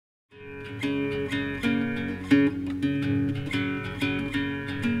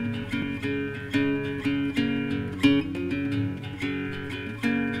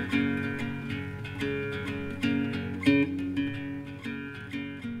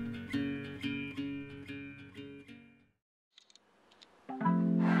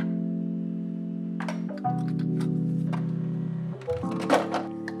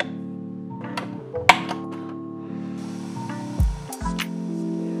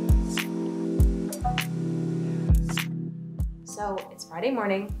So it's Friday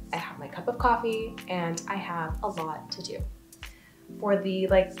morning, I have my cup of coffee, and I have a lot to do. For the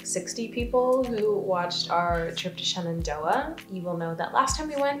 60 people who watched our trip to Shenandoah, you will know that last time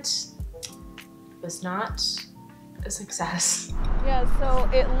we went was not a success. Yeah, so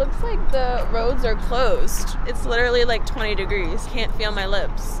it looks like the roads are closed. It's literally like 20 degrees. Can't feel my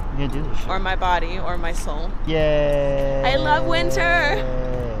lips. You can do this shit. Or my body, or my soul. Yay! I love winter!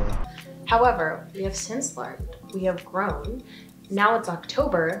 However, we have since learned, we have grown. Now it's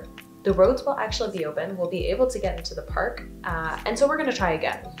October, the roads will actually be open. We'll be able to get into the park. And so we're gonna try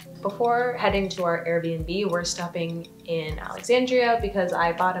again. Before heading to our Airbnb, we're stopping in Alexandria because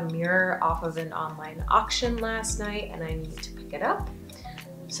I bought a mirror off of an online auction last night and I need to pick it up.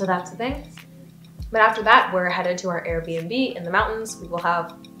 So that's the thing. But after that, we're headed to our Airbnb in the mountains. We will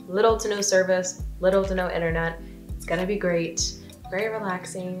have little to no service, little to no internet. It's gonna be great. Very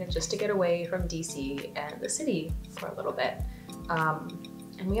relaxing, just to get away from DC and the city for a little bit.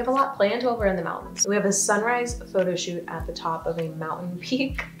 And we have a lot planned over in the mountains. We have a sunrise photo shoot at the top of a mountain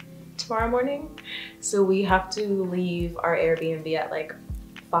peak tomorrow morning. So we have to leave our Airbnb at like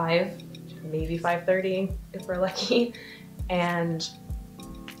 5, maybe 5:30 if we're lucky. And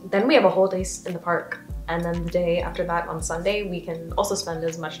then we have a whole day in the park. And then the day after that on Sunday, we can also spend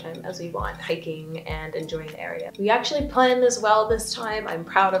as much time as we want hiking and enjoying the area. We actually planned this well this time. I'm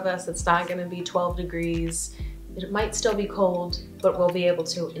proud of us. It's not gonna be 12 degrees. It might still be cold, but we'll be able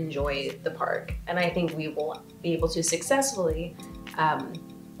to enjoy the park. And I think we will be able to successfully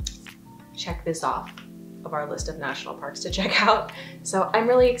check this off of our list of national parks to check out. So I'm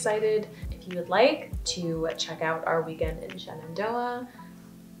really excited. If you would like to check out our weekend in Shenandoah,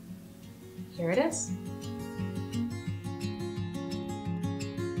 here it is.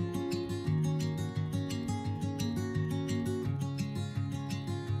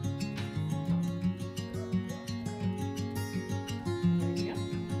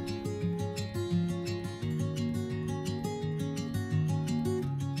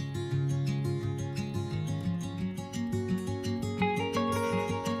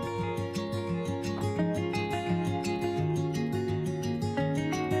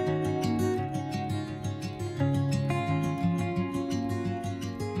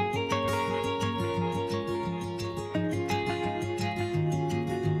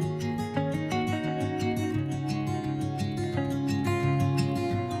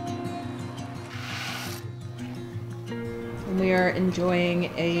 We are enjoying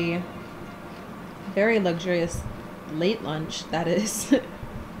a very luxurious late lunch that is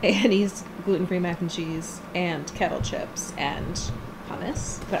Annie's gluten-free mac and cheese and kettle chips and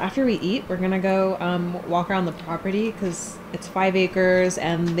hummus. But after we eat, we're gonna go walk around the property because it's 5 acres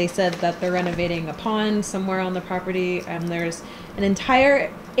and they said that they're renovating a pond somewhere on the property and there's an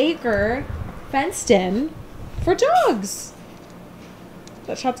entire acre fenced in for dogs.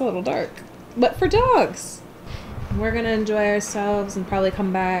 That shot's a little dark, but for dogs. We're gonna enjoy ourselves and probably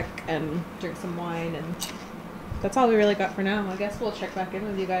come back and drink some wine, and that's all we really got for now. I guess we'll check back in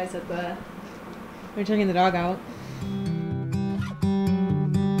with you guys at we're taking the dog out.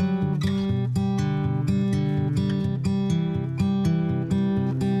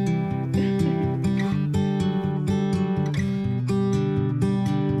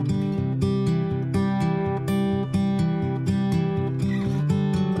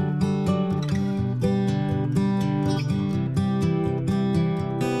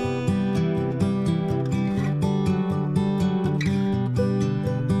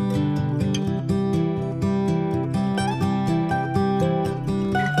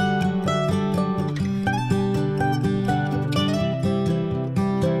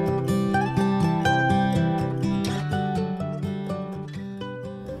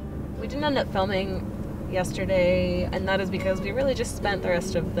 End up filming yesterday, and that is because we really just spent the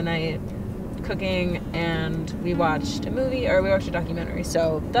rest of the night cooking and we watched a movie, or we watched a documentary,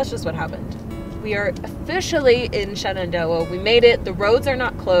 so that's just what happened. We are officially in Shenandoah. We made it. The roads are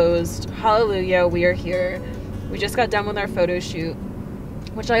not closed. Hallelujah, we are here. We just got done with our photo shoot,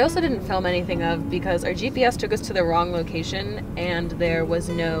 which I also didn't film anything of because our GPS took us to the wrong location and there's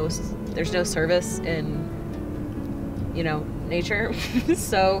no service in, nature.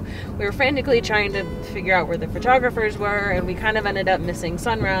 So we were frantically trying to figure out where the photographers were, and we kind of ended up missing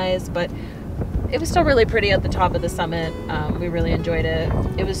sunrise, but it was still really pretty at the top of the summit. We really enjoyed it.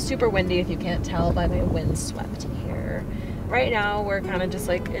 It was super windy, if you can't tell by my windswept hair. Right now we're kind of just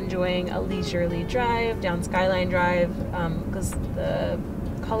like enjoying a leisurely drive down Skyline Drive, because the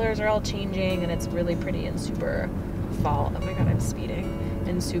colors are all changing and it's really pretty and super fall. Oh my god, I'm speeding.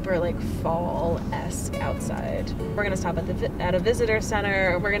 And super like fall-esque outside. We're gonna stop at a visitor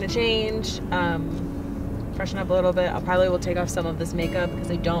center. We're gonna change, freshen up a little bit. I probably will take off some of this makeup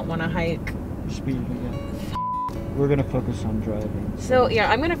because I don't want to hike. Speeding again. We're gonna focus on driving. So yeah,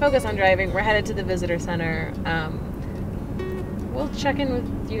 I'm gonna focus on driving. We're headed to the visitor center. We'll check in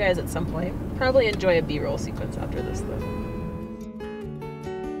with you guys at some point. Probably enjoy a B-roll sequence after this though.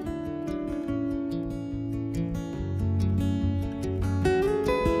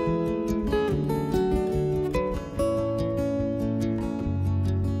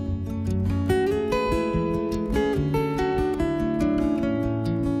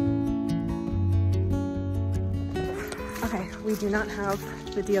 We do not have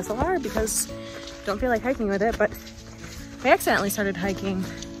the DSLR because I don't feel like hiking with it, but I accidentally started hiking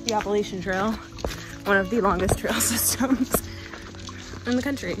the Appalachian Trail, one of the longest trail systems in the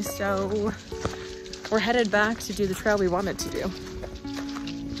country. So we're headed back to do the trail we wanted to do.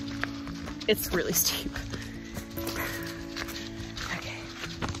 It's really steep. Okay,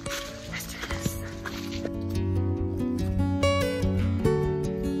 let's do this.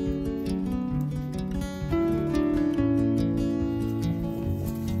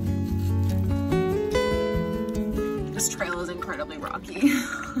 This trail is incredibly rocky.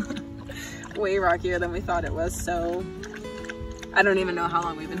 Way rockier than we thought it was, so I don't even know how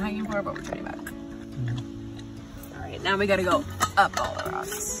long we've been hiking for, but we're turning back. All right, now we gotta go up all the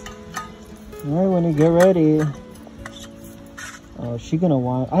rocks. All right, Winnie, get ready. Oh, she's gonna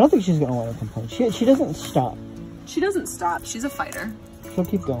want. I don't think she's gonna want to complain. She doesn't stop. She doesn't stop. She's a fighter. She'll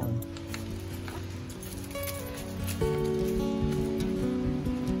keep going.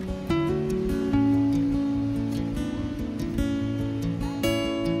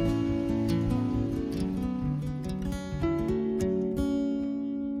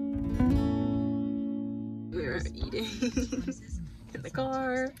 We're eating in the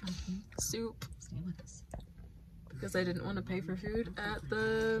car, soup, because I didn't want to pay for food at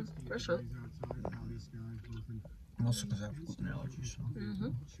the restaurant. Also because I have gluten allergies.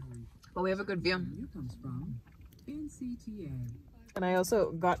 So. But we have a good view. And I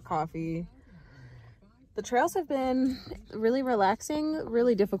also got coffee. The trails have been really relaxing,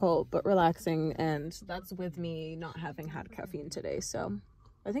 really difficult, but relaxing, and that's with me not having had caffeine today. So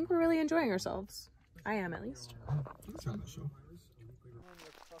I think we're really enjoying ourselves. I am, at least.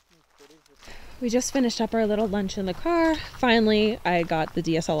 We just finished up our little lunch in the car. Finally, I got the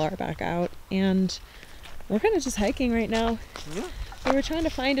DSLR back out, and we're kind of just hiking right now. Yeah. We were trying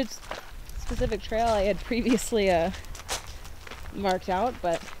to find a specific trail I had previously marked out,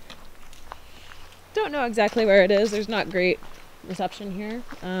 but don't know exactly where it is. There's not great reception here.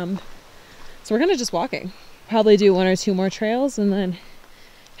 So we're kind of just walking. Probably do 1 or 2 more trails and then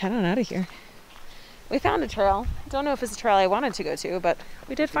head on out of here. We found a trail. Don't know if it's a trail I wanted to go to, but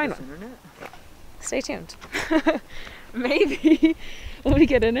we did find one. Internet? Stay tuned. Maybe. Will we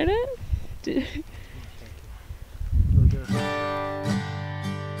get internet?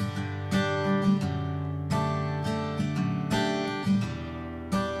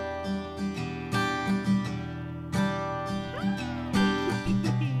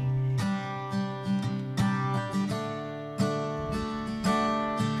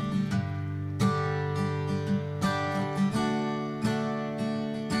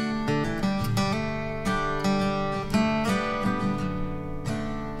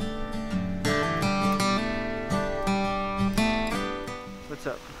 What's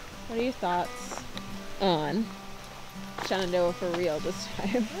up? What are your thoughts on Shenandoah for real this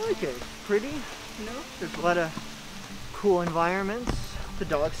time? I like it. It's pretty, you know. There's a lot of cool environments. The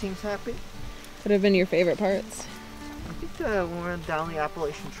dog seems happy. What have been your favorite parts? I think when we went down the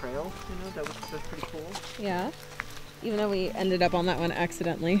Appalachian Trail, you know, that was pretty cool. Yeah. Even though we ended up on that one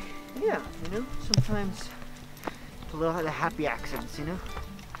accidentally. Yeah, you know, sometimes it's a little the happy accidents, you know.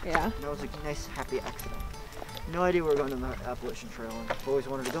 Yeah. And that was a nice happy accident. No idea we were going to the Appalachian Trail, and I've always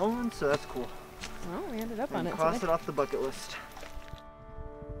wanted to go on, so that's cool. Well, we ended up on it. Cross it off the bucket list.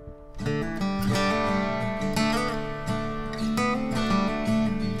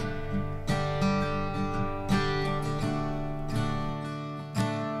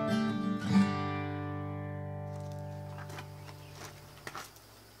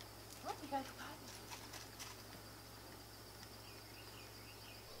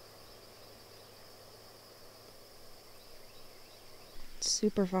 It's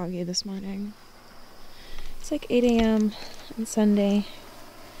super foggy this morning. It's like 8 a.m. on Sunday.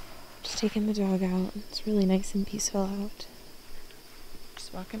 Just taking the dog out. It's really nice and peaceful out.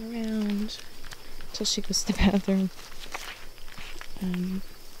 Just walking around until she goes to the bathroom. And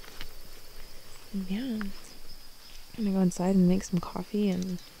yeah, I'm gonna go inside and make some coffee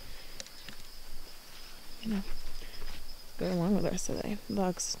and, you know, go along with the rest of the day. The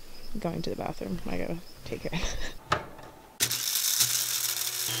dog's going to the bathroom. I gotta take her.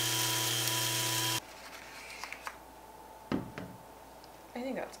 I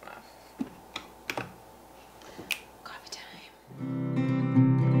think that's enough. Coffee time.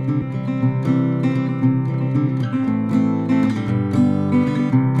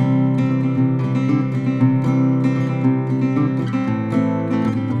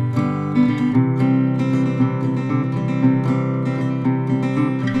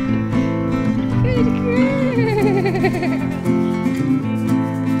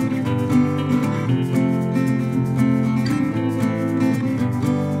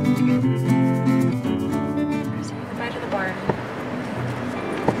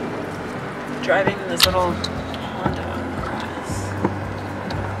 Driving in this little Honda on the grass.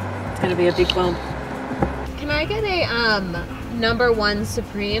 It's gonna be a big bump. Can I get a #1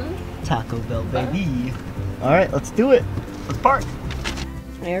 Supreme? Taco Bell, baby. All right, let's do it. Let's park.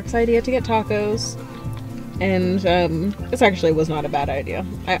 Eric's idea to get tacos, and this actually was not a bad idea.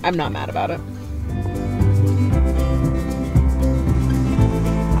 I'm not mad about it.